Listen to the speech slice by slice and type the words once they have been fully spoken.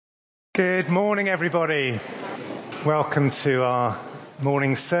Good morning, everybody. Welcome to our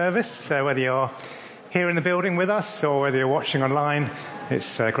morning service. So whether you're here in the building with us or whether you're watching online,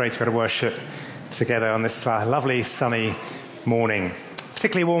 it's great to be able to worship together on this lovely sunny morning.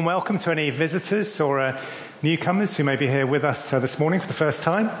 Particularly warm welcome to any visitors or newcomers who may be here with us this morning for the first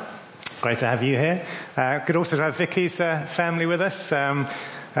time. Great to have you here. Good also to have Vicky's family with us.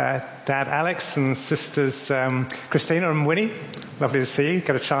 Dad Alex and sisters Christina and Winnie. Lovely to see you.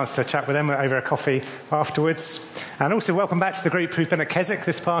 Get a chance to chat with them over a coffee afterwards. And also welcome back to the group who've been at Keswick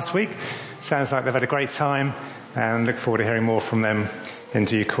this past week. Sounds like they've had a great time and look forward to hearing more from them in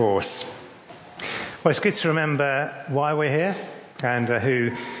due course. Well, it's good to remember why we're here and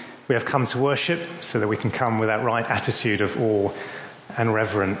who we have come to worship so that we can come with that right attitude of awe and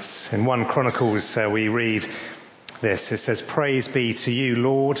reverence. In 1 Chronicles we read this. It says, "Praise be to you,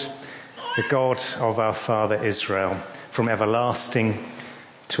 Lord, the God of our father Israel, from everlasting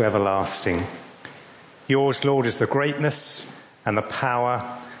to everlasting. Yours, Lord, is the greatness and the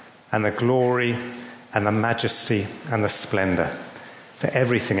power and the glory and the majesty and the splendor. For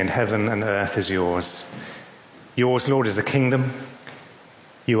everything in heaven and earth is yours. Yours, Lord, is the kingdom.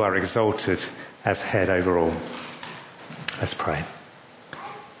 You are exalted as head over all." Let's pray.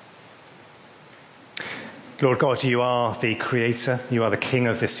 Lord God, you are the creator. You are the king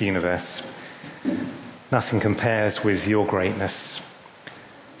of this universe. Nothing compares with your greatness.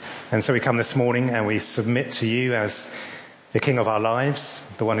 And so we come this morning and we submit to you as the king of our lives,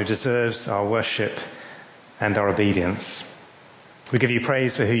 the one who deserves our worship and our obedience. We give you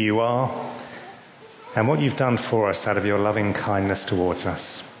praise for who you are and what you've done for us out of your loving kindness towards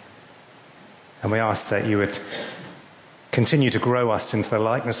us. And we ask that you would continue to grow us into the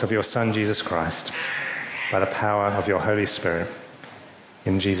likeness of your Son, Jesus Christ, by the power of your Holy Spirit.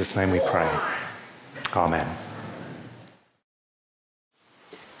 In Jesus' name we pray. Amen.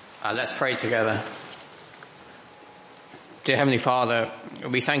 Let's pray together. Dear Heavenly Father,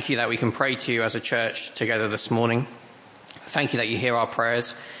 we thank you that we can pray to you as a church together this morning. Thank you that you hear our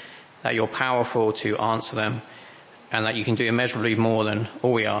prayers, that you're powerful to answer them, and that you can do immeasurably more than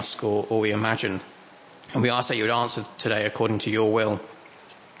all we ask or all we imagine. And we ask that you would answer today according to your will.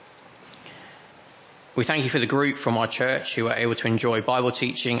 We thank you for the group from our church who were able to enjoy Bible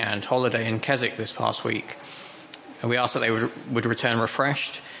teaching and holiday in Keswick this past week. And we ask that they would return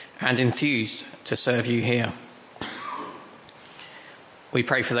refreshed and enthused to serve you here. We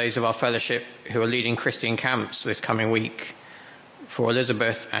pray for those of our fellowship who are leading Christian camps this coming week. For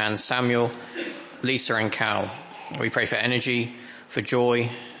Elizabeth and Samuel, Lisa and Cal. We pray for energy, for joy,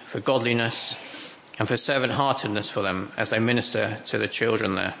 for godliness, and for servant-heartedness for them as they minister to the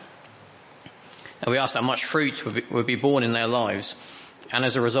children there. And we ask that much fruit would be born in their lives and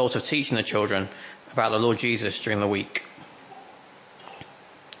as a result of teaching the children about the Lord Jesus during the week.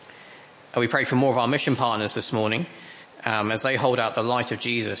 And we pray for more of our mission partners this morning as they hold out the light of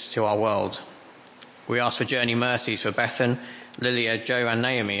Jesus to our world. We ask for journey mercies for Bethan, Lilia, Joe and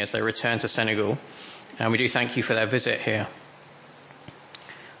Naomi as they return to Senegal. And we do thank you for their visit here.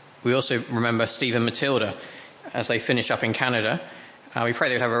 We also remember Steve and Matilda as they finish up in Canada. We pray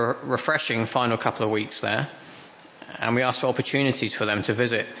they would have a refreshing final couple of weeks there. And we ask for opportunities for them to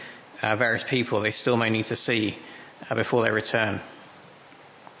visit various people they still may need to see before they return.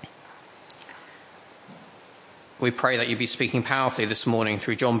 We pray that you be speaking powerfully this morning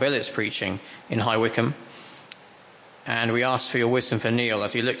through John Billett's preaching in High Wycombe. And we ask for your wisdom for Neil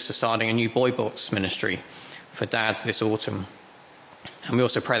as he looks to starting a new boy books ministry for dads this autumn. And we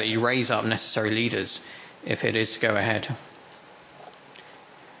also pray that you raise up necessary leaders if it is to go ahead.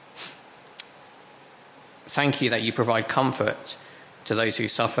 Thank you that you provide comfort to those who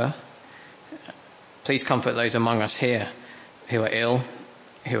suffer. Please comfort those among us here who are ill,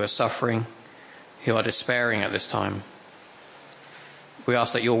 who are suffering, who are despairing at this time. We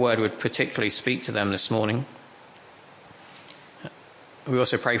ask that your word would particularly speak to them this morning. We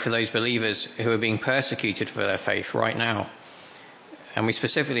also pray for those believers who are being persecuted for their faith right now. And we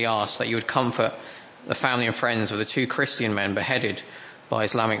specifically ask that you would comfort the family and friends of the 2 Christian men beheaded by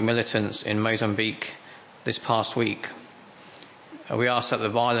Islamic militants in Mozambique this past week. We ask that the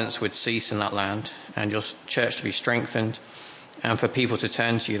violence would cease in that land and your church to be strengthened and for people to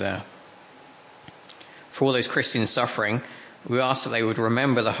turn to you there. For all those Christians suffering, we ask that they would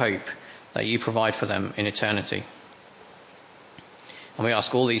remember the hope that you provide for them in eternity. And we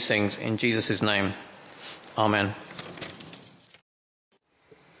ask all these things in Jesus' name. Amen.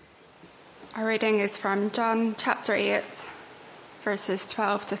 Our reading is from John chapter 8, verses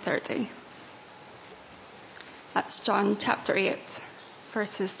 12 to 30. That's John chapter 8,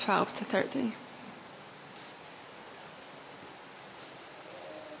 verses 12 to 30.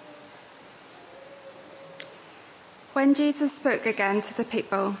 When Jesus spoke again to the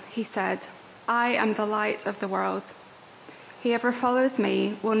people, he said, "I am the light of the world. Whoever follows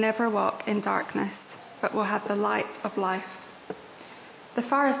me will never walk in darkness, but will have the light of life." The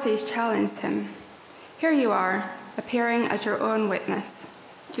Pharisees challenged him. "Here you are, appearing as your own witness.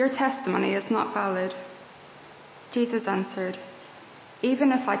 Your testimony is not valid." Jesus answered,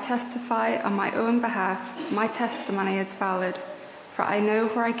 "Even if I testify on my own behalf, my testimony is valid, for I know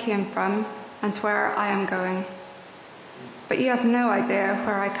where I came from and where I am going. But you have no idea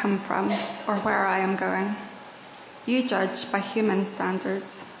where I come from or where I am going. You judge by human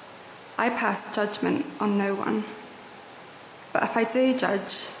standards. I pass judgment on no one. But if I do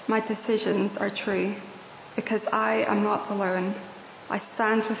judge, my decisions are true, because I am not alone. I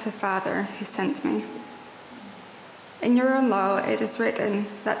stand with the Father who sent me. In your own law it is written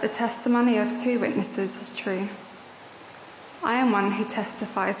that the testimony of 2 witnesses is true. I am one who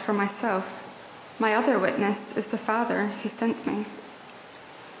testifies for myself. My other witness is the Father who sent me."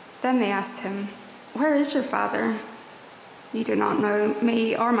 Then they asked him, "Where is your Father?" "You do not know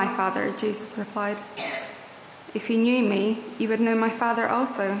me or my Father," Jesus replied. "If you knew me, you would know my Father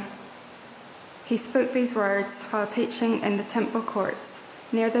also." He spoke these words while teaching in the temple courts,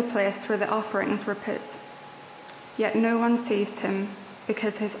 near the place where the offerings were put. Yet no one seized him,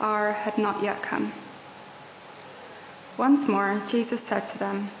 because his hour had not yet come. Once more, Jesus said to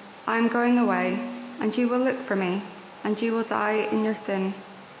them, "I am going away, and you will look for me, and you will die in your sin.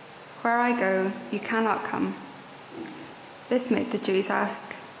 Where I go, you cannot come." This made the Jews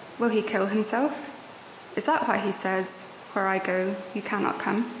ask, "Will he kill himself? Is that why he says, 'Where I go, you cannot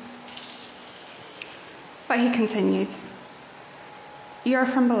come'?" But he continued, "You are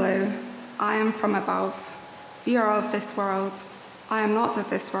from below, I am from above. You are of this world, I am not of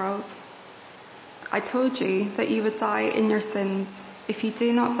this world. I told you that you would die in your sins. If you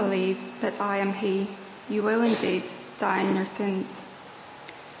do not believe that I am he, you will indeed die in your sins."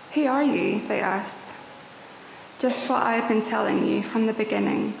 "Who are you?" they asked. "Just what I have been telling you from the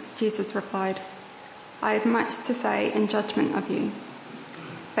beginning," Jesus replied. "I have much to say in judgment of you,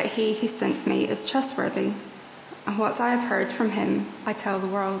 but he who sent me is trustworthy, and what I have heard from him I tell the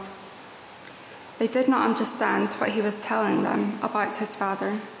world." They did not understand what he was telling them about his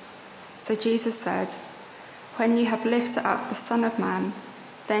Father. So Jesus said, "When you have lifted up the Son of Man,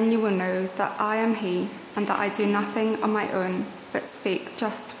 then you will know that I am he, and that I do nothing on my own, but speak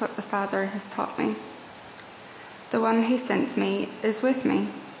just what the Father has taught me. The one who sent me is with me.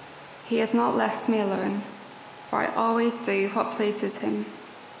 He has not left me alone, for I always do what pleases him."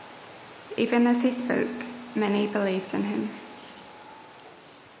 Even as he spoke, many believed in him.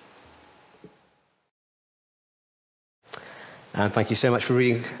 And thank you so much for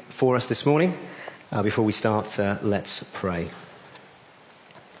reading for us this morning. Before we start, let's pray.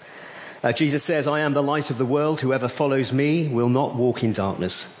 Jesus says, "I am the light of the world. Whoever follows me will not walk in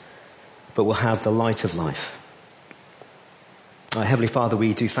darkness, but will have the light of life." Heavenly Father,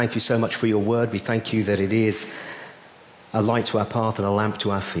 we do thank you so much for your word. We thank you that it is a light to our path and a lamp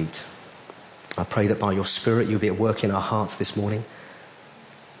to our feet. I pray that by your Spirit you'll be at work in our hearts this morning.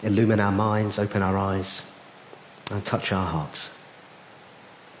 Illumine our minds, open our eyes, and touch our hearts.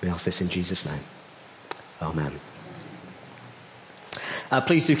 We ask this in Jesus' name. Amen.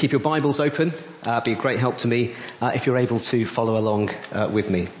 Please do keep your Bibles open. It'd be a great help to me if you're able to follow along with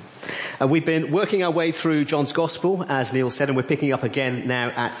me. We've been working our way through John's Gospel, as Neil said, and we're picking up again now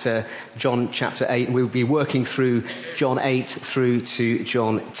at John chapter 8, and we'll be working through John 8 through to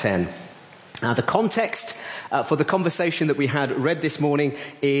John 10. The context for the conversation that we had read this morning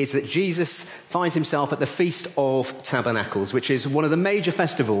is that Jesus finds himself at the Feast of Tabernacles, which is one of the major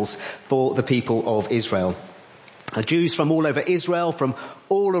festivals for the people of Israel. Jews from all over Israel, from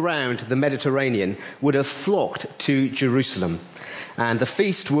all around the Mediterranean, would have flocked to Jerusalem. And the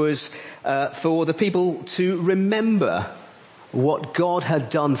feast was for the people to remember what God had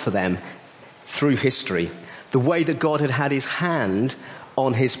done for them through history, the way that God had his hand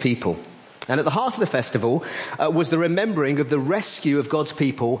on his people. And at the heart of the festival was the remembering of the rescue of God's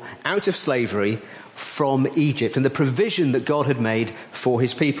people out of slavery from Egypt and the provision that God had made for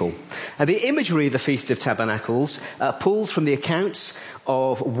his people. And the imagery of the Feast of Tabernacles pulls from the accounts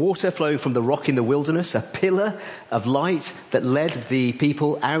of water flowing from the rock in the wilderness, a pillar of light that led the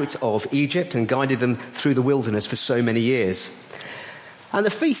people out of Egypt and guided them through the wilderness for so many years. And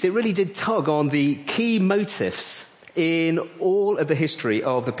the feast, it really did tug on the key motifs in all of the history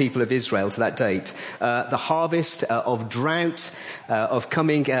of the people of Israel to that date. The harvest of drought, of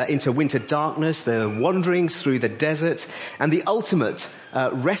coming into winter darkness, the wanderings through the desert, and the ultimate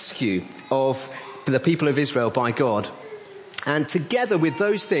rescue of the people of Israel by God. And together with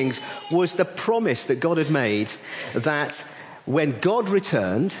those things was the promise that God had made that when God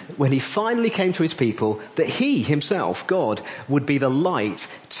returned, when he finally came to his people, that he himself, God, would be the light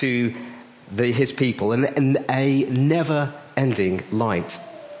to his people, and a never-ending light.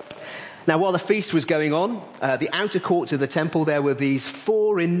 Now, while the feast was going on, the outer courts of the temple, there were these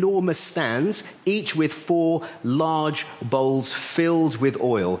 4 enormous stands, each with 4 large bowls filled with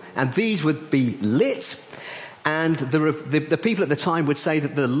oil. And these would be lit, and the people at the time would say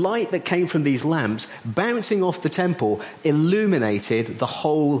that the light that came from these lamps, bouncing off the temple, illuminated the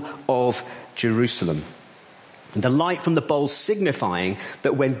whole of Jerusalem. The light from the bowl signifying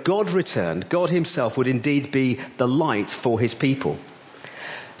that when God returned, God himself would indeed be the light for his people.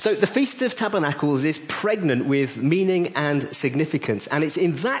 So the Feast of Tabernacles is pregnant with meaning and significance. And it's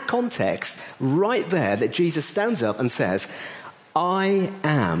in that context, right there, that Jesus stands up and says, I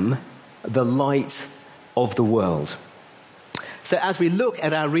am the light of the world. So as we look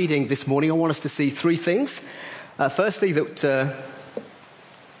at our reading this morning, I want us to see 3 things. Firstly, that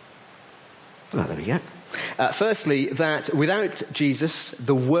without Jesus,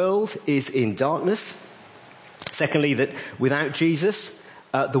 the world is in darkness. Secondly, that without Jesus,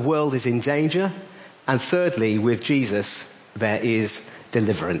 the world is in danger. And thirdly, with Jesus, there is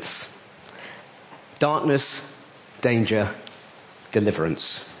deliverance. Darkness, danger,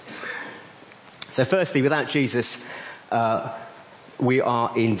 deliverance. So firstly, without Jesus, we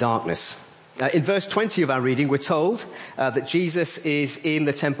are in darkness. In verse 20 of our reading, we're told that Jesus is in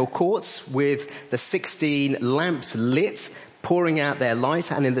the temple courts with the 16 lamps lit, pouring out their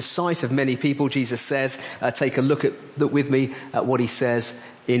light. And in the sight of many people, Jesus says, take a look with me at what he says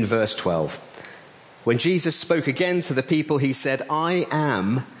in verse 12. When Jesus spoke again to the people, he said, I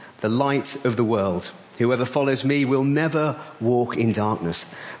am the light of the world. Whoever follows me will never walk in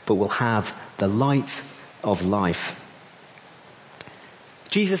darkness, but will have the light of life.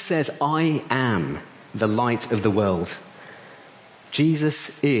 Jesus says, I am the light of the world.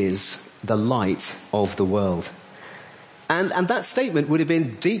 Jesus is the light of the world. And that statement would have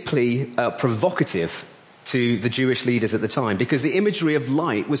been deeply provocative to the Jewish leaders at the time, because the imagery of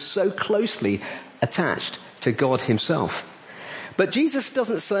light was so closely attached to God himself. But Jesus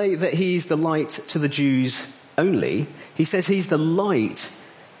doesn't say that he's the light to the Jews only. He says he's the light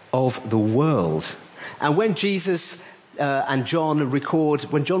of the world. And when Jesus when John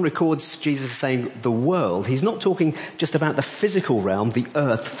records Jesus saying the world, he's not talking just about the physical realm, the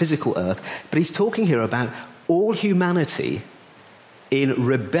earth, physical earth, but he's talking here about all humanity in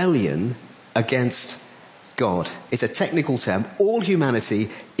rebellion against God. It's a technical term. All humanity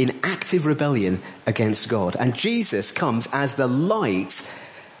in active rebellion against God. And Jesus comes as the light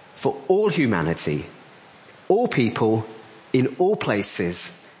for all humanity, all people, in all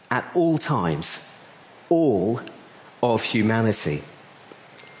places, at all times, all of humanity.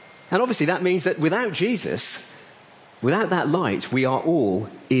 And obviously that means that without Jesus, without that light, we are all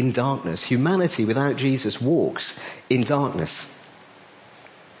in darkness. Humanity without Jesus walks in darkness.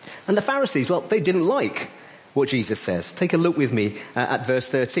 And the Pharisees, well, they didn't like what Jesus says. Take a look with me at verse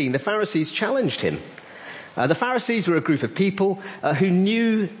 13. The Pharisees challenged him. The Pharisees were a group of people who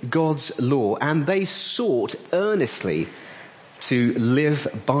knew God's law, and they sought earnestly to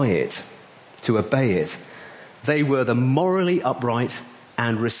live by it, to obey it. They were the morally upright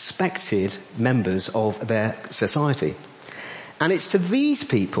and respected members of their society. And it's to these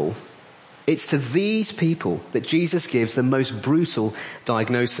people that Jesus gives the most brutal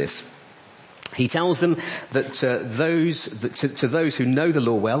diagnosis. He tells them that to those who know the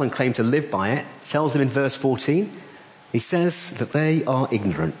law well and claim to live by it, tells them in verse 14, he says that they are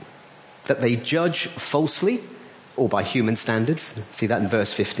ignorant, that they judge falsely or by human standards. See that in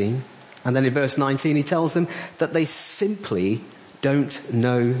verse 15. And then in verse 19 he tells them that they simply don't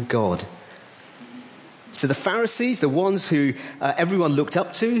know God. To the Pharisees, the ones who everyone looked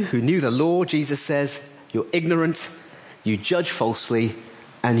up to, who knew the law, Jesus says, you're ignorant, you judge falsely,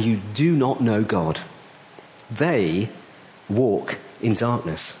 and you do not know God. They walk in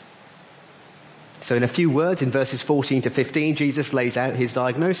darkness. So in a few words, in verses 14 to 15, Jesus lays out his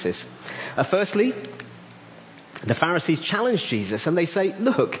diagnosis. Firstly, the Pharisees challenge Jesus and they say,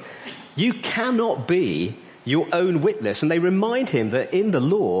 look, you cannot be your own witness. And they remind him that in the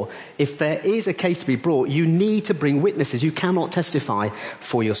law, if there is a case to be brought, you need to bring witnesses. You cannot testify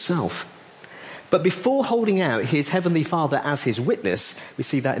for yourself. But before holding out his heavenly Father as his witness, we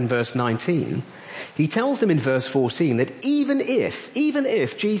see that in verse 19, he tells them in verse 14 that even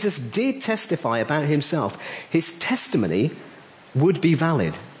if Jesus did testify about himself, his testimony would be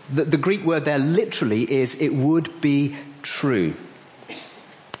valid. The Greek word there literally is, it would be true.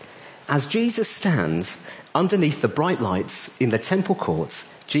 As Jesus stands underneath the bright lights in the temple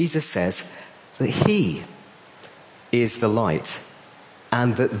courts, Jesus says that he is the light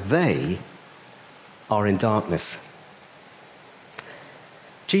and that they are in darkness.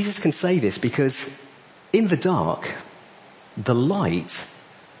 Jesus can say this because in the dark, the light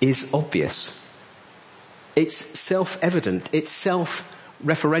is obvious. It's self-evident, it's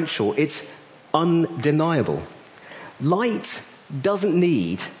self-referential, it's undeniable. Light doesn't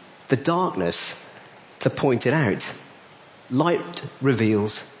need the darkness to point it out. Light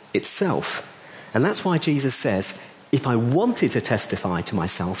reveals itself. And that's why Jesus says, if I wanted to testify to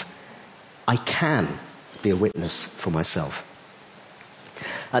myself, I can be a witness for myself.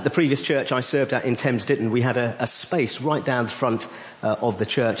 At the previous church I served at in Thames Ditton, we had a space right down the front of the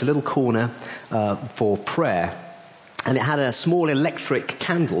church, a little corner for prayer. And it had a small electric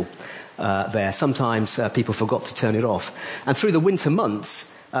candle there. Sometimes people forgot to turn it off. And through the winter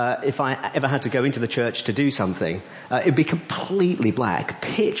months, if I ever had to go into the church to do something, it'd be completely black,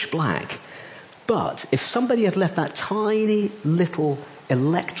 pitch black. But if somebody had left that tiny little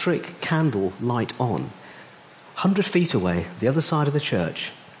electric candle light on, 100 feet away, the other side of the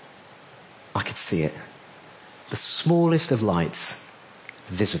church, I could see it. The smallest of lights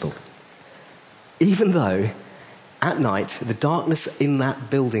visible. Even though at night the darkness in that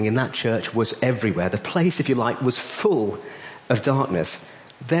building, in that church, was everywhere. The place, if you like, was full of darkness.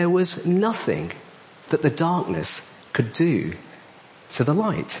 There was nothing that the darkness could do to the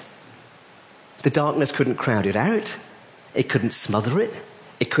light. The darkness couldn't crowd it out. It couldn't smother it.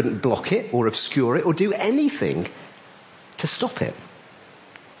 It couldn't block it or obscure it or do anything to stop it.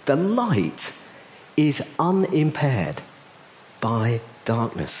 The light is unimpaired by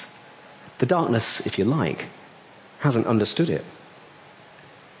darkness. The darkness, if you like, hasn't understood it.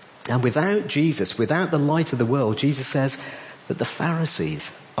 And without Jesus, without the light of the world, Jesus says that the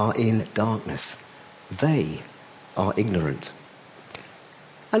Pharisees are in darkness. They are ignorant.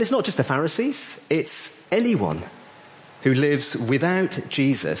 And it's not just the Pharisees, it's anyone who lives without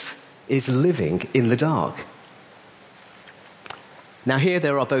Jesus is living in the dark. Now here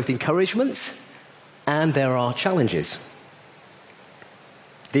there are both encouragements and there are challenges.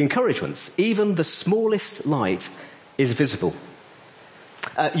 The encouragements, even the smallest light is visible.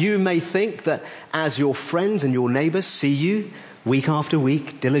 You may think that as your friends and your neighbours see you week after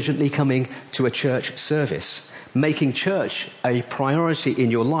week diligently coming to a church service, making church a priority in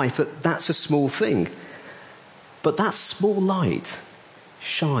your life, that that's a small thing. But that small light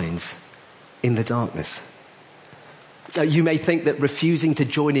shines in the darkness. You may think that refusing to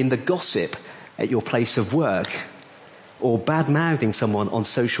join in the gossip at your place of work or bad-mouthing someone on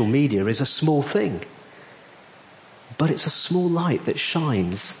social media is a small thing. But it's a small light that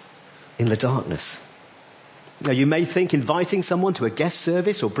shines in the darkness. Now, you may think inviting someone to a guest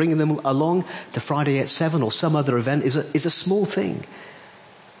service or bringing them along to Friday at 7 or some other event is a small thing.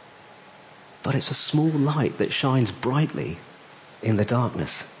 But it's a small light that shines brightly in the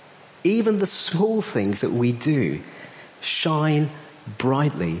darkness. Even the small things that we do shine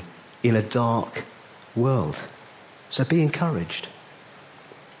brightly in a dark world. So be encouraged.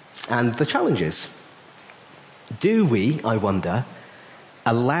 And the challenge is, do we, I wonder,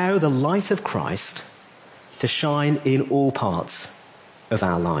 allow the light of Christ to shine in all parts of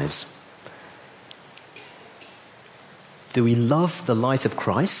our lives? Do we love the light of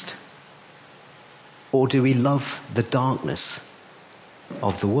Christ, or do we love the darkness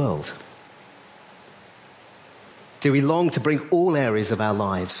of the world? Do we long to bring all areas of our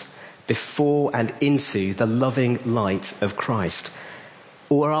lives before and into the loving light of Christ?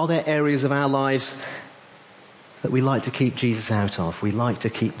 Or are there areas of our lives that we like to keep Jesus out of? We like to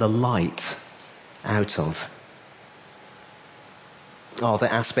keep the light out of? Are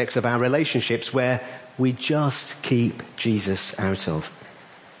there aspects of our relationships where we just keep Jesus out of?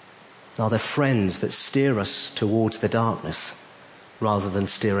 Are there friends that steer us towards the darkness rather than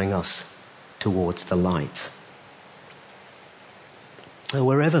steering us towards the light?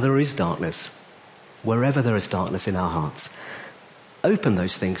 Wherever there is darkness in our hearts, open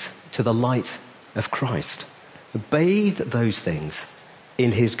those things to the light of Christ. Bathe those things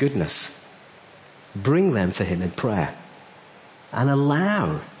in his goodness. Bring them to him in prayer and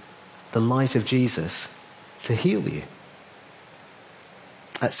allow the light of Jesus to heal you.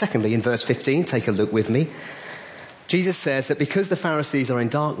 Secondly, in verse 15, take a look with me. Jesus says that because the Pharisees are in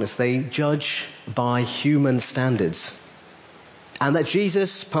darkness, they judge by human standards. And that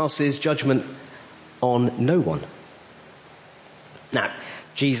Jesus passes judgment on no one. Now,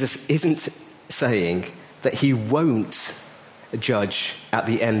 Jesus isn't saying that he won't judge at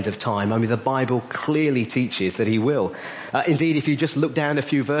the end of time. I mean, the Bible clearly teaches that he will. Indeed, if you just look down a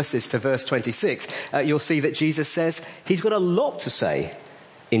few verses to verse 26, you'll see that Jesus says he's got a lot to say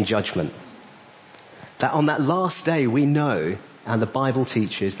in judgment. That on that last day we know, and the Bible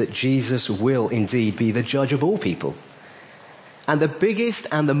teaches, that Jesus will indeed be the judge of all people. And the biggest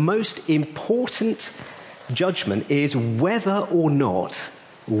and the most important judgment is whether or not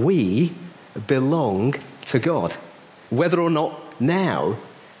we belong to God. Whether or not now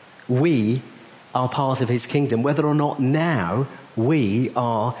we are part of his kingdom. Whether or not now we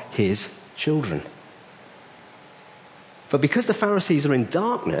are his children. But because the Pharisees are in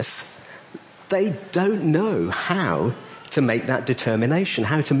darkness, they don't know how to make that determination,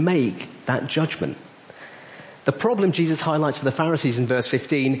 how to make that judgment. The problem Jesus highlights for the Pharisees in verse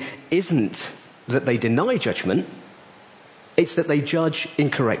 15 isn't that they deny judgment, it's that they judge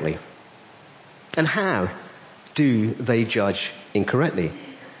incorrectly. And how do they judge incorrectly?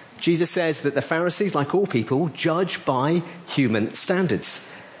 Jesus says that the Pharisees, like all people, judge by human standards.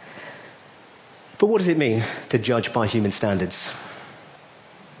 But what does it mean to judge by human standards?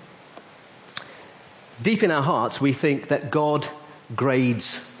 Deep in our hearts, we think that God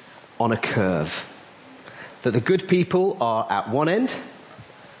grades on a curve. That the good people are at one end,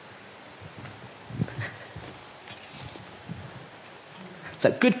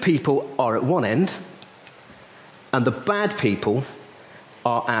 that good people are at one end, and the bad people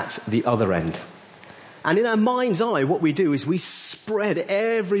are at the other end. And in our mind's eye, what we do is we spread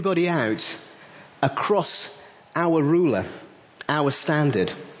everybody out across our ruler, our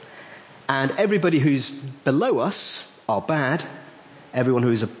standard. And everybody who's below us are bad, everyone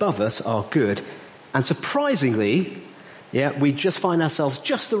who's above us are good. And surprisingly, we just find ourselves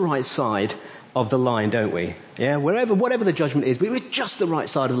just the right side of the line, don't we? Whatever the judgment is, we're just the right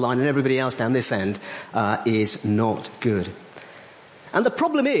side of the line, and everybody else down this end is not good. And the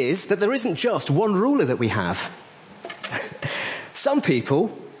problem is that there isn't just one ruler that we have. Some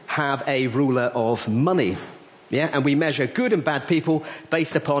people have a ruler of money. And we measure good and bad people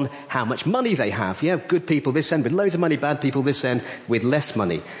based upon how much money they have. Good people this end with loads of money, bad people this end with less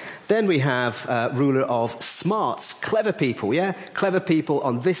money. Then we have ruler of smarts, clever people. Clever people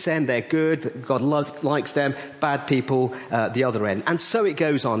on this end, they're good, God likes them. Bad people the other end. And so it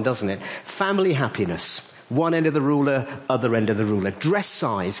goes on, doesn't it? Family happiness. One end of the ruler, other end of the ruler. Dress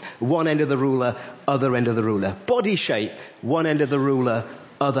size, one end of the ruler, other end of the ruler. Body shape, one end of the ruler,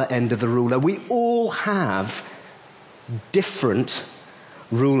 other end of the ruler. We all have different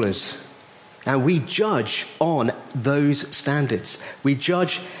rulers, and we judge on those standards. We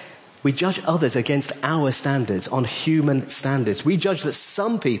judge others against our standards, on human standards. We judge that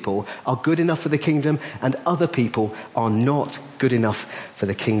some people are good enough for the kingdom and other people are not good enough for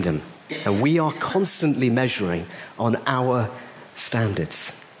the kingdom. And we are constantly measuring on our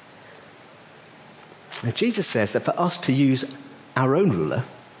standards. Now, Jesus says that for us to use our own ruler,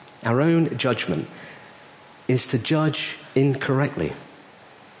 our own judgment, is to judge incorrectly.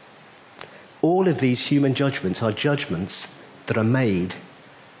 All of these human judgments are judgments that are made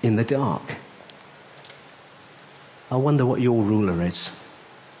in the dark. I wonder what your ruler is.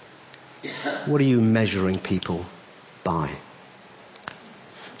 What are you measuring people by?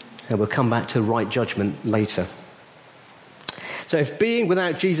 And we'll come back to right judgment later. So if being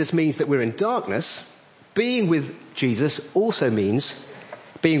without Jesus means that we're in darkness, being without Jesus also means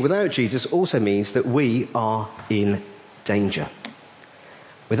that we are in danger.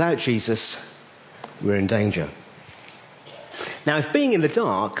 Without Jesus, we're in danger. Now, if being in the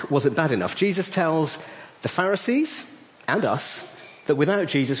dark wasn't bad enough, Jesus tells the Pharisees and us that without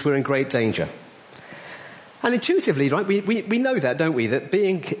Jesus, we're in great danger. And intuitively, right, we know that, don't we? That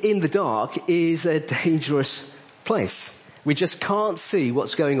being in the dark is a dangerous place. We just can't see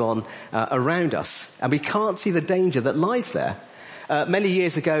what's going on around us. And we can't see the danger that lies there. Many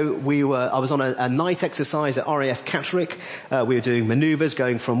years ago, I was on a night exercise at RAF Catterick. We were doing manoeuvres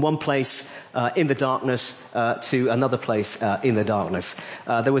going from one place in the darkness to another place in the darkness.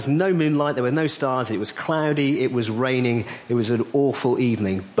 There was no moonlight, there were no stars, it was cloudy, it was raining, it was an awful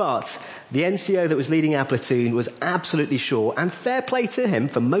evening. But the NCO that was leading our platoon was absolutely sure, and fair play to him,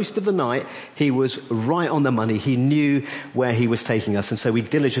 for most of the night, he was right on the money. He knew where he was taking us, and so we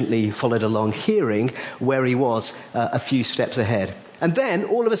diligently followed along, hearing where he was a few steps ahead. And then,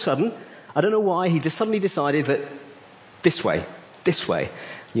 all of a sudden, I don't know why, he just suddenly decided that this way.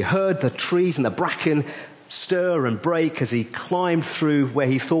 You heard the trees and the bracken stir and break as he climbed through where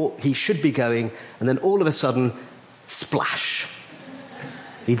he thought he should be going, and then all of a sudden, splash.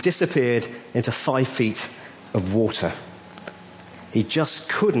 He disappeared into 5 feet of water. He just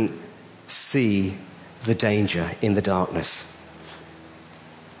couldn't see the danger in the darkness.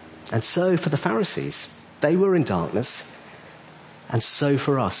 And so for the Pharisees, they were in darkness. And so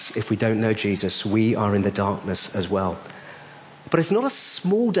for us, if we don't know Jesus, we are in the darkness as well. But it's not a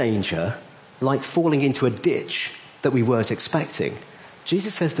small danger like falling into a ditch that we weren't expecting.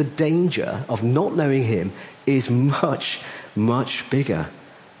 Jesus says the danger of not knowing him is much, much bigger.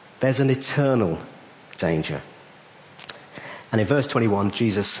 There's an eternal danger. And in verse 21,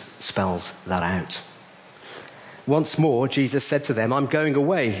 Jesus spells that out. Once more, Jesus said to them, I'm going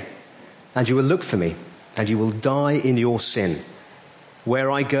away, and you will look for me, and you will die in your sin.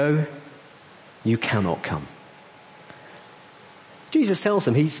 Where I go, you cannot come. Jesus tells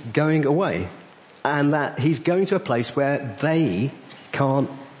them he's going away, and that he's going to a place where they can't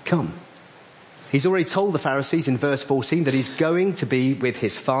come. He's already told the Pharisees in verse 14 that he's going to be with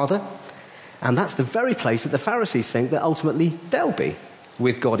his Father, and that's the very place that the Pharisees think that ultimately they'll be,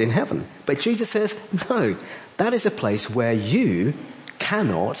 with God in heaven. But Jesus says, no, that is a place where you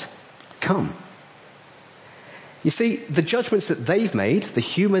cannot come. You see, the judgments that they've made, the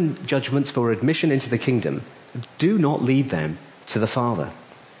human judgments for admission into the kingdom, do not lead them to the Father.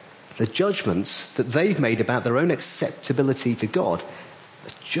 The judgments that they've made about their own acceptability to God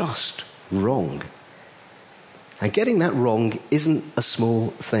are just wrong. And getting that wrong isn't a small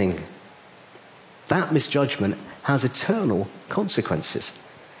thing. That misjudgment has eternal consequences.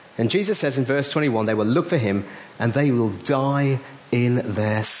 And Jesus says in verse 21, they will look for him and they will die in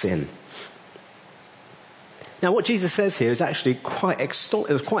their sin. Now what Jesus says here is actually quite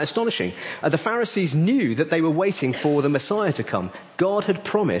astonishing. The Pharisees knew that they were waiting for the Messiah to come. God had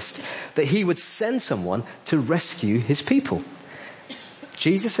promised that he would send someone to rescue his people.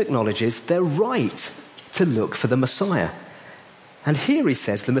 Jesus acknowledges they're right to look for the Messiah. And here he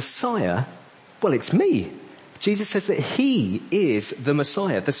says the Messiah, well, it's me. Jesus says that he is the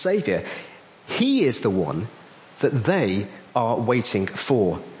Messiah, the Saviour. He is the one that they are waiting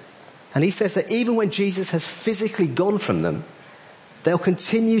for. And he says that even when Jesus has physically gone from them, they'll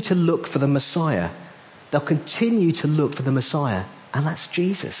continue to look for the Messiah. They'll continue to look for the Messiah. And that's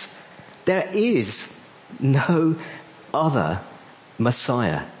Jesus. There is no other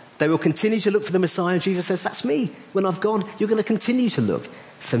Messiah. They will continue to look for the Messiah. Jesus says, that's me. When I've gone, you're going to continue to look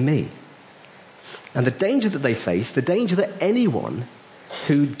for me. And the danger that they face, the danger that anyone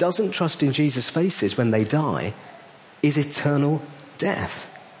who doesn't trust in Jesus faces when they die, is eternal death.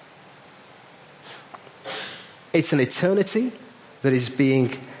 It's an eternity that is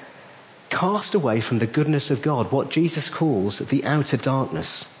being cast away from the goodness of God, what Jesus calls the outer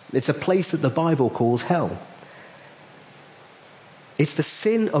darkness. It's a place that the Bible calls hell. It's the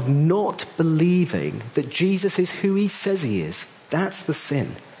sin of not believing that Jesus is who he says he is. That's the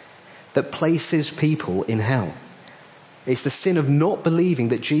sin that places people in hell. It's the sin of not believing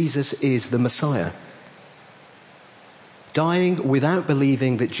that Jesus is the Messiah. Dying without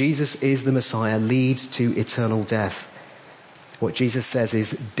believing that Jesus is the Messiah leads to eternal death. What Jesus says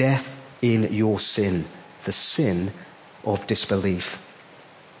is death in your sin, the sin of disbelief.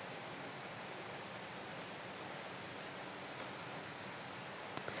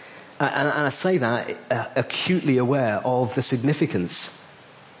 And I say that acutely aware of the significance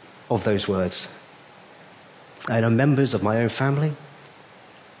of those words. I know members of my own family,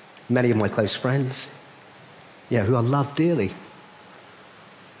 many of my close friends, who I love dearly,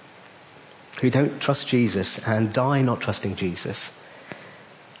 who don't trust Jesus and die not trusting Jesus.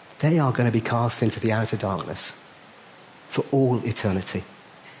 They are going to be cast into the outer darkness for all eternity.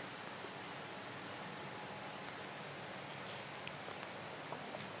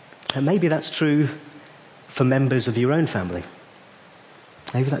 And maybe that's true for members of your own family.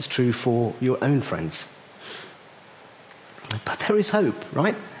 Maybe that's true for your own friends. But there is hope,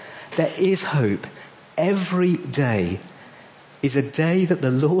 right? There is hope. Every day is a day that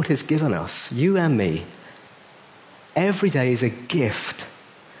the Lord has given us, you and me. Every day is a gift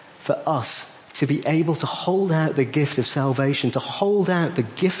for us to be able to hold out the gift of salvation, to hold out the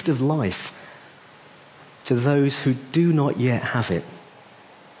gift of life to those who do not yet have it.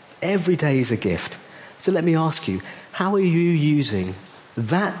 Every day is a gift. So let me ask you, how are you using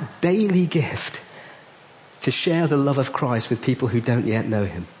that daily gift to share the love of Christ with people who don't yet know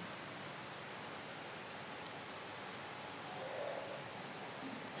him?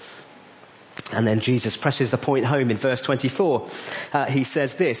 And then Jesus presses the point home in verse 24. He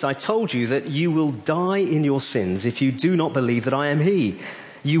says this, I told you that you will die in your sins if you do not believe that I am he.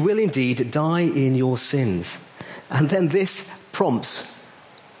 You will indeed die in your sins. And then this prompts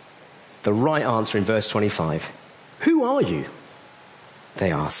the right answer in verse 25. Who are you?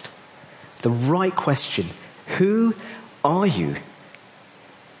 They asked. The right question. Who are you?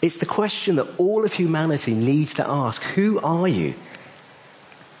 It's the question that all of humanity needs to ask. Who are you?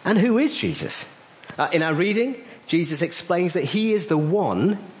 And who is Jesus? In our reading, Jesus explains that he is the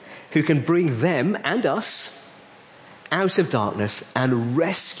one who can bring them and us out of darkness and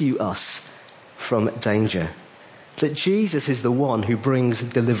rescue us from danger. That Jesus is the one who brings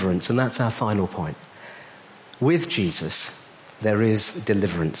deliverance, and that's our final point. With Jesus, there is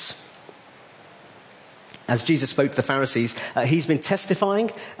deliverance. As Jesus spoke to the Pharisees, he's been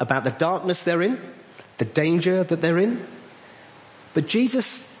testifying about the darkness they're in, the danger that they're in. But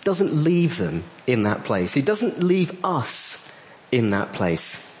Jesus doesn't leave them in that place. He doesn't leave us in that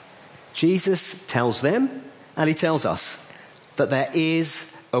place. Jesus tells them, and he tells us, that there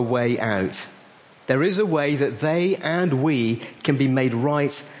is a way out. There is a way that they and we can be made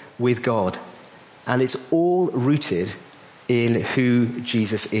right with God. And it's all rooted in who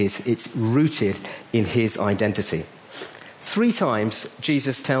Jesus is. It's rooted in his identity. 3 times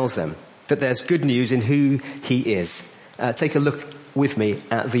Jesus tells them that there's good news in who he is. Take a look with me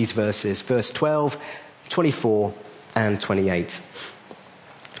at these verses, verse 12, 24 and 28.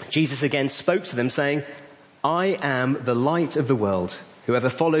 Jesus again spoke to them saying, I am the light of the world. Whoever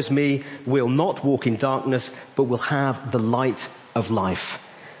follows me will not walk in darkness, but will have the light of life.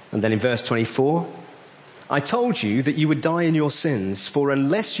 And then in verse 24, I told you that you would die in your sins, for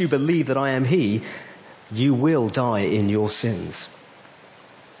unless you believe that I am he, you will die in your sins.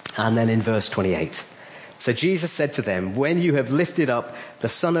 And then in verse 28, so Jesus said to them, when you have lifted up the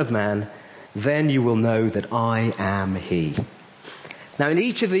Son of Man, then you will know that I am he. Now in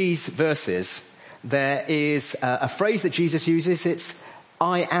each of these verses, there is a phrase that Jesus uses. It's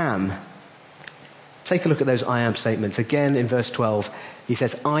I am. Take a look at those I am statements. Again in verse 12, he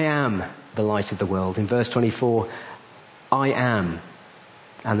says, I am the light of the world. In verse 24, I am.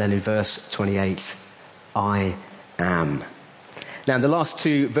 And then in verse 28, I am. Now in the last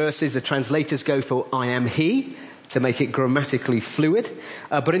 2 verses, the translators go for I am he to make it grammatically fluid.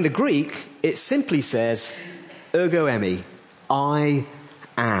 But in the Greek, it simply says, ergo eimi, I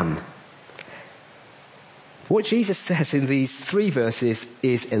am. What Jesus says in these 3 verses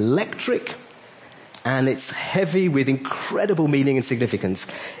is electric, and it's heavy with incredible meaning and significance.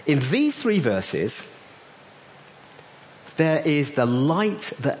 In these 3 verses, there is the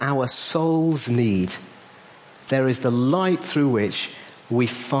light that our souls need. There is the light through which we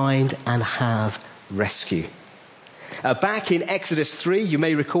find and have rescue. Back in Exodus 3, you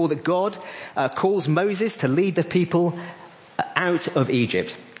may recall that God calls Moses to lead the people out of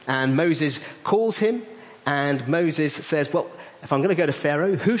Egypt. And Moses calls him, and Moses says, well, if I'm going to go to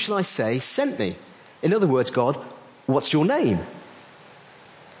Pharaoh, who shall I say sent me? In other words, God, what's your name?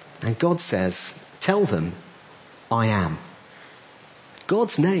 And God says, tell them, I am.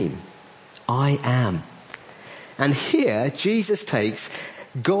 God's name, I am. And here, Jesus takes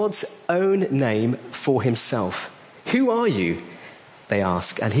God's own name for himself. Who are you? They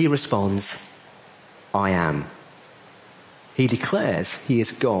ask. And he responds, I am. He declares he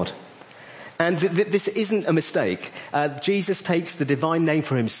is God. And this isn't a mistake. Jesus takes the divine name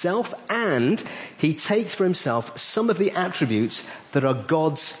for himself, and he takes for himself some of the attributes that are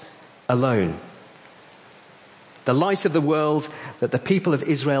God's alone. The light of the world that the people of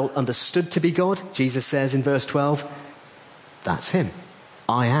Israel understood to be God, Jesus says in verse 12, that's him.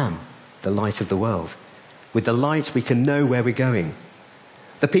 I am the light of the world. With the light we can know where we're going.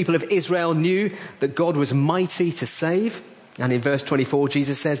 The people of Israel knew that God was mighty to save. And in verse 24,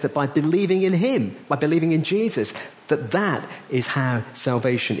 Jesus says that by believing in him, by believing in Jesus, that is how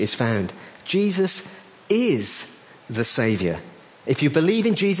salvation is found. Jesus is the Saviour. If you believe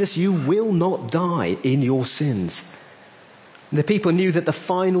in Jesus, you will not die in your sins. The people knew that the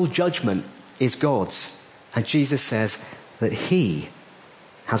final judgment is God's. And Jesus says that he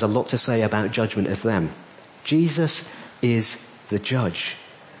has a lot to say about judgment of them. Jesus is the judge.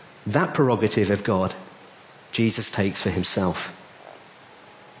 That prerogative of God, Jesus takes for himself.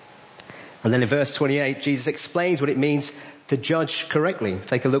 And then in verse 28, Jesus explains what it means to judge correctly.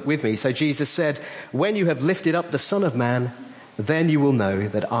 Take a look with me. So Jesus said, when you have lifted up the Son of Man, then you will know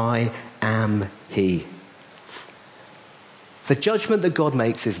that I am he. The judgment that God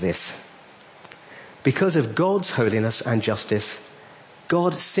makes is this. Because of God's holiness and justice,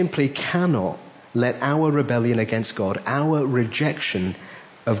 God simply cannot let our rebellion against God, our rejection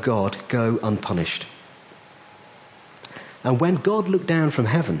of God, go unpunished. And when God looked down from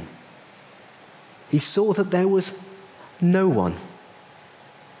heaven, he saw that there was no one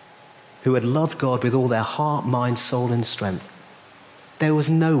who had loved God with all their heart, mind, soul and strength. There was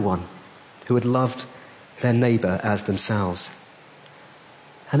no one who had loved their neighbour as themselves.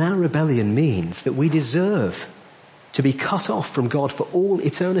 And our rebellion means that we deserve to be cut off from God for all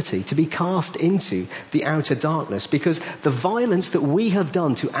eternity, to be cast into the outer darkness, because the violence that we have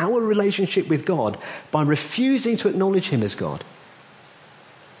done to our relationship with God by refusing to acknowledge him as God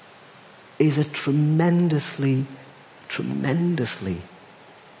is a tremendously, tremendously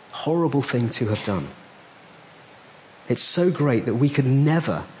horrible thing to have done. It's so great that we could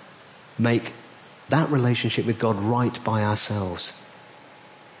never make that relationship with God right by ourselves.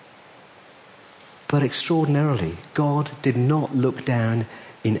 But extraordinarily, God did not look down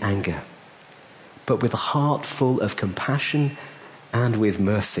in anger, but with a heart full of compassion and with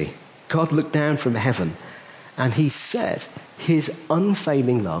mercy. God looked down from heaven and he set his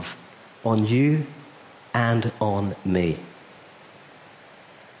unfailing love on you and on me,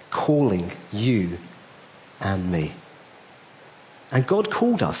 calling you and me. And God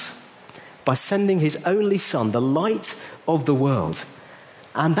called us by sending his only Son, the light of the world.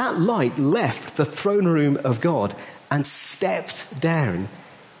 And that light left the throne room of God and stepped down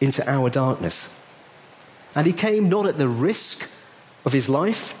into our darkness. And he came not at the risk of his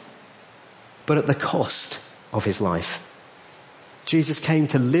life, but at the cost of his life. Jesus came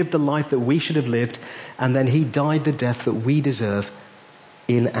to live the life that we should have lived, and then he died the death that we deserve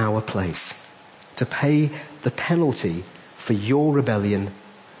in our place, to pay the penalty for your rebellion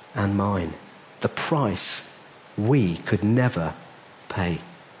and mine, the price we could never pay.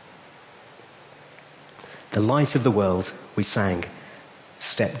 The light of the world, we sang,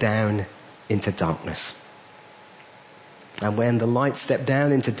 stepped down into darkness. And when the light stepped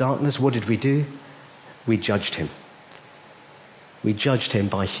down into darkness, what did we do? We judged him. We judged him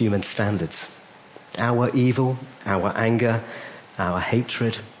by human standards. Our evil, our anger, our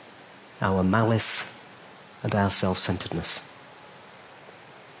hatred, our malice, and our self-centeredness.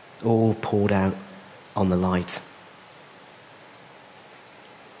 All poured out on the light.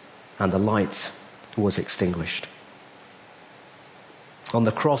 And the light was extinguished. On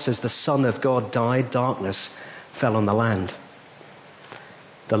the cross, as the Son of God died, darkness fell on the land.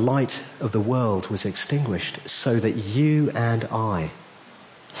 The light of the world was extinguished so that you and I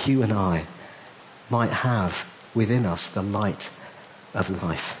might have within us the light of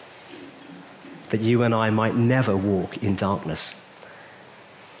life. That you and I might never walk in darkness.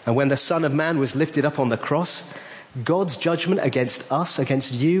 And when the Son of Man was lifted up on the cross, God's judgment against us,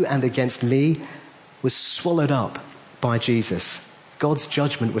 against you and against me, was swallowed up by Jesus. God's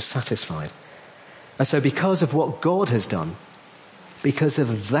judgment was satisfied. And so because of what God has done, because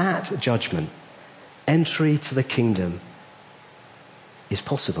of that judgment, entry to the kingdom is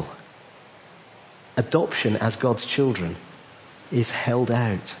possible. Adoption as God's children is held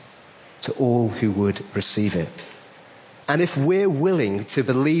out to all who would receive it. And if we're willing to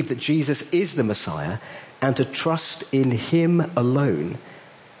believe that Jesus is the Messiah and to trust in him alone,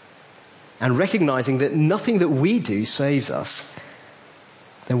 and recognizing that nothing that we do saves us,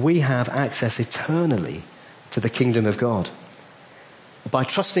 then we have access eternally to the kingdom of God. By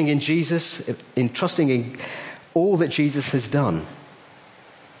trusting in Jesus, in trusting in all that Jesus has done,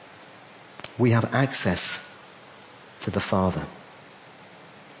 we have access to the Father.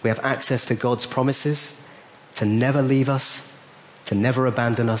 We have access to God's promises to never leave us, to never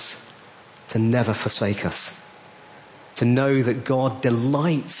abandon us, to never forsake us. To know that God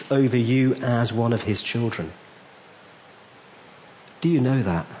delights over you as one of his children. Do you know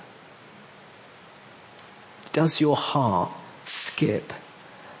that? Does your heart skip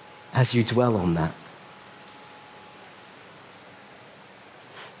as you dwell on that?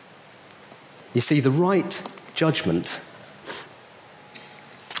 You see, the right judgment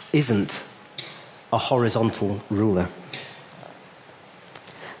isn't a horizontal ruler.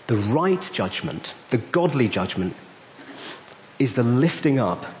 The right judgment, the godly judgment, is the lifting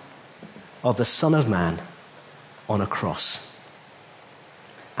up of the Son of Man on a cross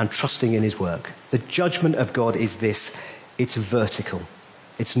and trusting in his work. The judgment of God is this: it's vertical.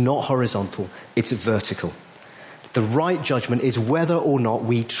 It's not horizontal, it's vertical. The right judgment is whether or not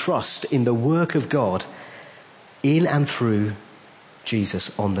we trust in the work of God in and through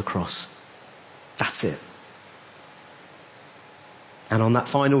Jesus on the cross. That's it. And on that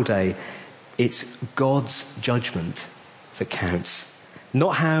final day, it's God's judgment that counts.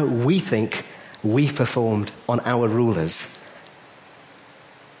 Not how we think we've performed on our rulers.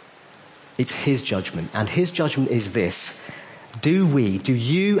 It's his judgment. And his judgment is this: do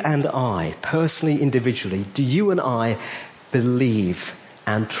you and I, personally, individually, do you and I believe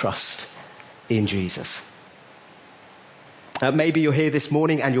and trust in Jesus? Maybe you're here this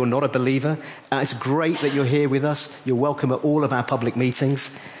morning and you're not a believer. It's great that you're here with us. You're welcome at all of our public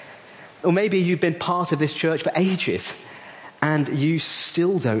meetings. Or maybe you've been part of this church for ages and you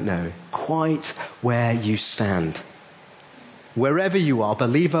still don't know quite where you stand. wherever you are,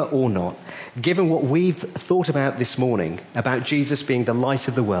 believer or not, given what we've thought about this morning, about Jesus being the light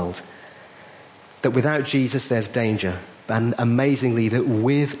of the world, that without Jesus there's danger, and amazingly that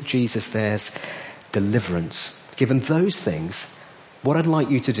with Jesus there's deliverance. Given those things, what I'd like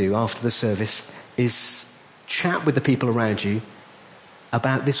you to do after the service is chat with the people around you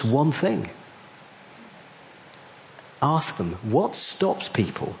about this one thing. Ask them, what stops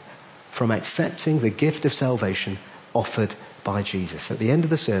people from accepting the gift of salvation offered by Jesus? At the end of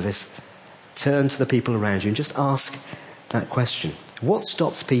the service, turn to the people around you and just ask that question. What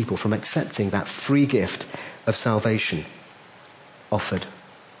stops people from accepting that free gift of salvation offered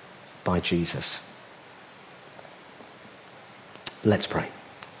by Jesus? Let's pray.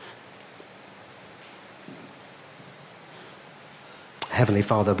 Heavenly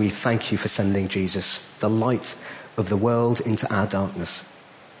Father, we thank you for sending Jesus, the light of the world, into our darkness.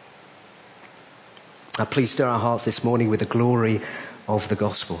 Please stir our hearts this morning with the glory of the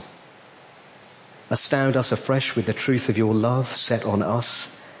gospel. Astound us afresh with the truth of your love set on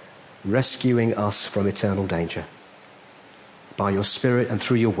us, rescuing us from eternal danger. By your Spirit and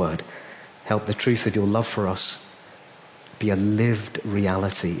through your word, help the truth of your love for us be a lived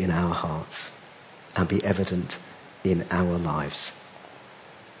reality in our hearts and be evident in our lives.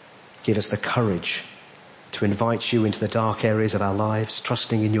 Give us the courage to invite you into the dark areas of our lives,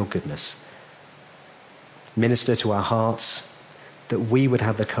 trusting in your goodness. Minister to our hearts that we would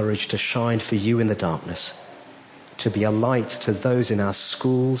have the courage to shine for you in the darkness, to be a light to those in our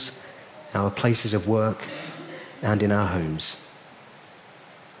schools, our places of work, and in our homes.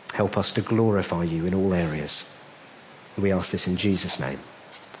 Help us to glorify you in all areas. We ask this in Jesus' name.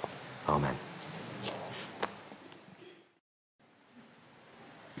 Amen.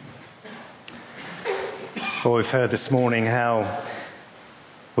 Well, we've heard this morning how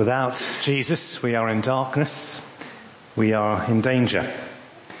without Jesus we are in darkness, we are in danger.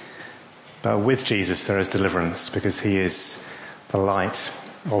 But with Jesus there is deliverance because he is the light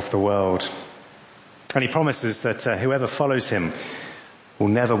of the world. And he promises that whoever follows him will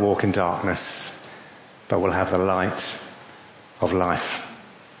never walk in darkness, but will have the light of life.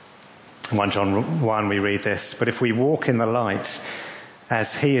 In 1 John 1 we read this, but if we walk in the light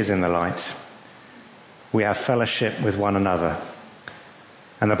as he is in the light, we have fellowship with one another,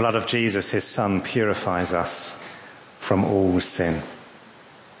 and the blood of Jesus, his Son, purifies us from all sin. And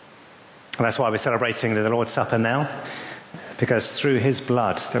that's why we're celebrating the Lord's Supper now, because through his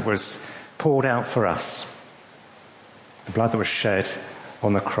blood that was poured out for us, the blood that was shed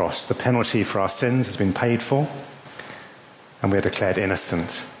on the cross, the penalty for our sins has been paid for, and we are declared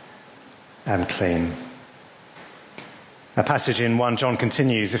innocent and clean. Our passage in 1 John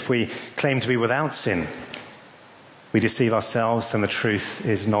continues, if we claim to be without sin, we deceive ourselves and the truth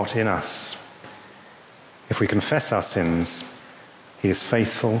is not in us. If we confess our sins, he is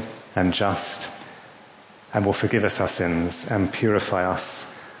faithful and just and will forgive us our sins and purify us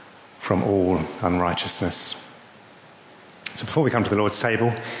from all unrighteousness. So before we come to the Lord's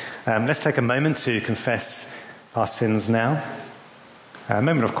table, let's take a moment to confess our sins now. A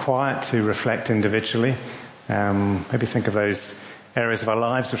moment of quiet to reflect individually. Maybe think of those areas of our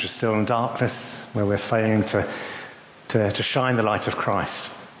lives which are still in darkness, where we're failing to shine the light of Christ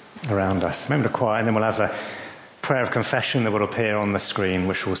around us. A moment of quiet, and then we'll have a prayer of confession that will appear on the screen,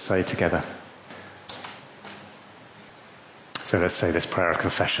 which we'll say together. So let's say this prayer of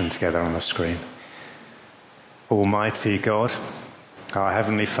confession together on the screen. Almighty God, our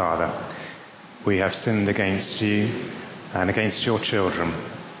Heavenly Father, we have sinned against you and against your children,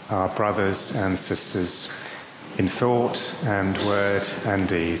 our brothers and sisters, in thought and word and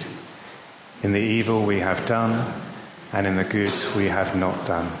deed, in the evil we have done and in the good we have not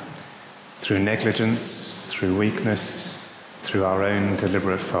done, through negligence, through weakness, through our own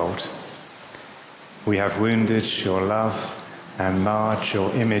deliberate fault. We have wounded your love and marred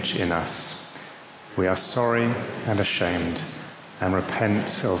your image in us. We are sorry and ashamed and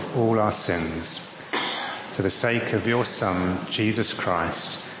repent of all our sins. For the sake of your Son, Jesus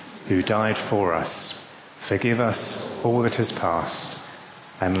Christ, who died for us, forgive us all that is past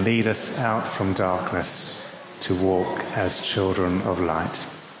and lead us out from darkness to walk as children of light.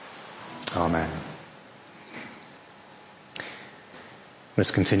 Amen.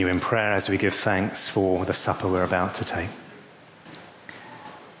 Let's continue in prayer as we give thanks for the supper we're about to take.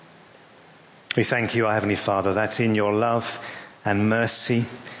 We thank you, our Heavenly Father, that in your love and mercy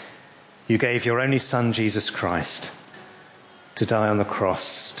you gave your only Son, Jesus Christ, to die on the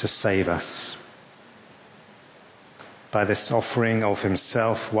cross to save us. By this offering of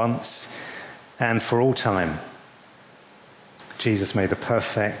himself once and for all time, Jesus made the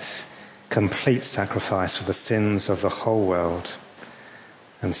perfect, complete sacrifice for the sins of the whole world,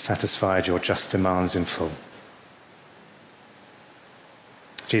 and satisfied your just demands in full.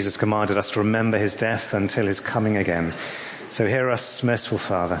 Jesus commanded us to remember his death until his coming again. So hear us, merciful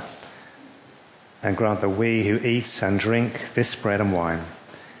Father, and grant that we who eat and drink this bread and wine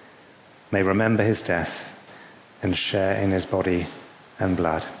may remember his death and share in his body and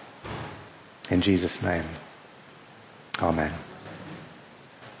blood. In Jesus' name, amen.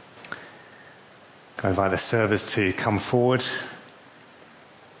 I invite the servers to come forward.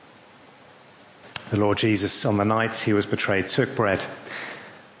 The Lord Jesus, on the night he was betrayed, took bread,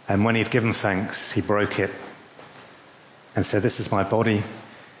 and when he had given thanks, he broke it and said, "This is my body,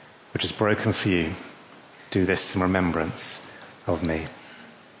 which is broken for you. Do this in remembrance of me."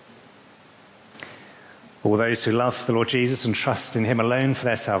 All those who love the Lord Jesus and trust in him alone for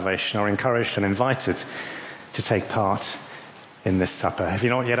their salvation are encouraged and invited to take part in this supper. If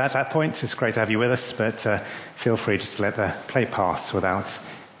you're not yet at that point, it's great to have you with us, but feel free just to let the plate pass without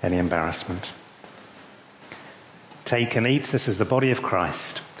any embarrassment. Take and eat. This is the body of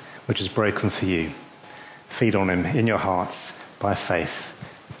Christ, which is broken for you. Feed on him in your hearts by faith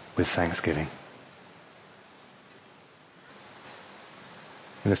with thanksgiving.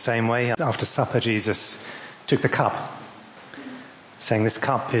 In the same way, after supper, Jesus took the cup, saying, "This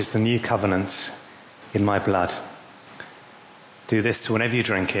cup is the new covenant in my blood. Do this whenever you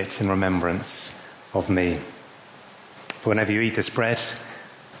drink it in remembrance of me. For whenever you eat this bread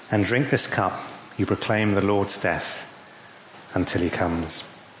and drink this cup, you proclaim the Lord's death until he comes."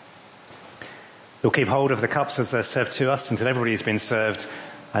 We'll keep hold of the cups as they're served to us until everybody has been served,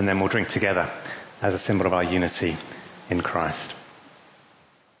 and then we'll drink together as a symbol of our unity in Christ.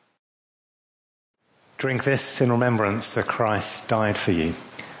 Drink this in remembrance that Christ died for you,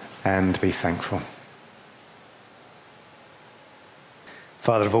 and be thankful.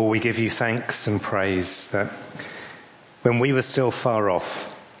 Father of all, we give you thanks and praise that when we were still far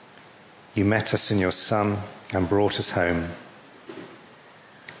off, you met us in your Son and brought us home.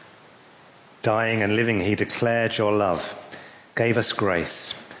 Dying and living, he declared your love, gave us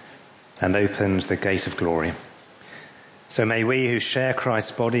grace, and opened the gate of glory. So may we who share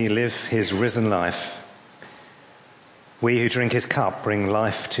Christ's body live his risen life. We who drink his cup bring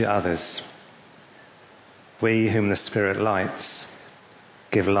life to others. We whom the Spirit lights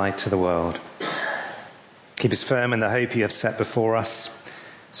give light to the world. Keep us firm in the hope you have set before us,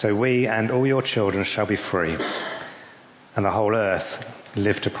 so we and all your children shall be free, and the whole earth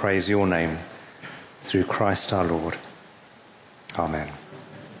live to praise your name, through Christ our Lord. Amen.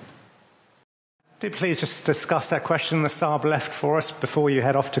 Do please just discuss that question the Saab left for us before you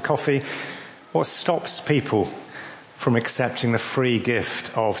head off to coffee. What stops people from accepting the free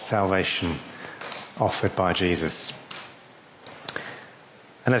gift of salvation offered by Jesus?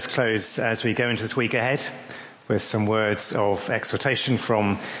 And let's close as we go into this week ahead with some words of exhortation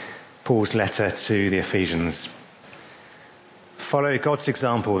from Paul's letter to the Ephesians. Follow God's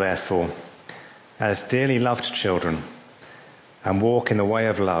example, therefore, as dearly loved children, and walk in the way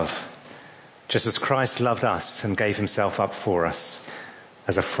of love, just as Christ loved us and gave himself up for us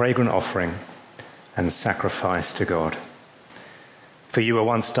as a fragrant offering and sacrifice to God. For you were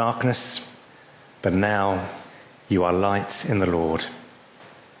once darkness, but now you are light in the Lord.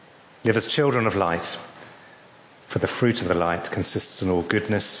 Live as children of light, for the fruit of the light consists in all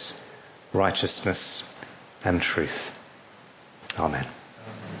goodness, righteousness, and truth. Amen.